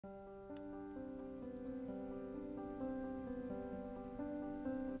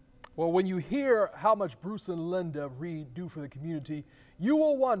Well, when you hear how much Bruce and Linda Reid do for the community, you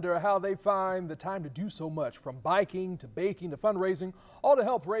will wonder how they find the time to do so much, from biking to baking to fundraising, all to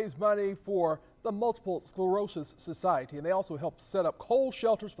help raise money for the Multiple Sclerosis Society. And they also help set up cold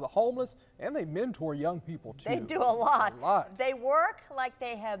shelters for the homeless, and they mentor young people too. They do a lot. A lot. They work like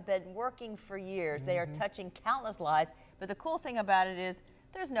they have been working for years. They are touching countless lives. But the cool thing about it is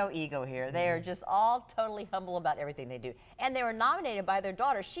there's no ego here. They are just all totally humble about everything they do. And they were nominated by their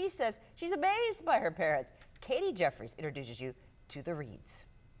daughter. She says she's amazed by her parents. Katie Jeffries introduces you to the Reids.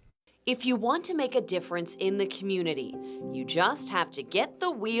 If you want to make a difference in the community, you just have to get the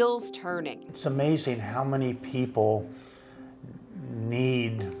wheels turning. It's amazing how many people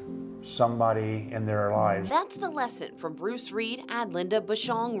need somebody in their lives. That's the lesson from Bruce Reid and Linda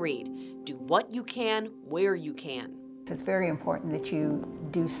Bashong Reid. Do what you can, where you can. It's very important that you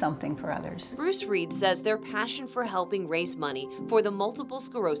do something for others. Bruce Reid says their passion for helping raise money for the Multiple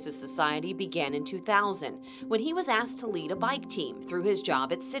Sclerosis Society began in 2000 when he was asked to lead a bike team through his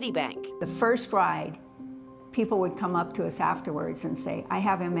job at Citibank. The first ride, people would come up to us afterwards and say, "I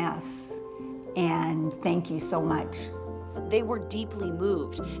have MS, and thank you so much." They were deeply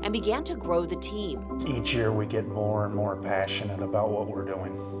moved and began to grow the team. Each year we get more and more passionate about what we're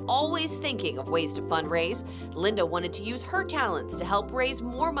doing. Always thinking of ways to fundraise, Linda wanted to use her talents to help raise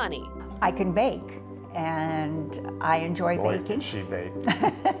more money. I can bake, and I enjoy baking. Can she bake?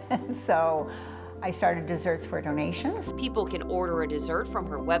 So I started desserts for donations. People can order a dessert from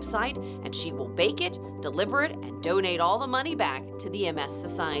her website, and she will bake it, deliver it, and donate all the money back to the MS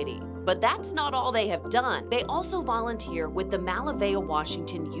Society. But that's not all they have done. They also volunteer with the Malavea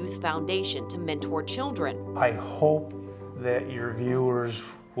Washington Youth Foundation to mentor children. I hope that your viewers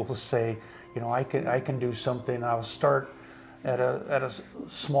will say, you know, I can do something. I'll start at a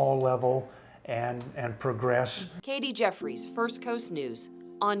small level and progress. Katie Jeffries, First Coast News,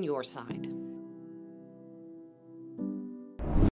 on your side.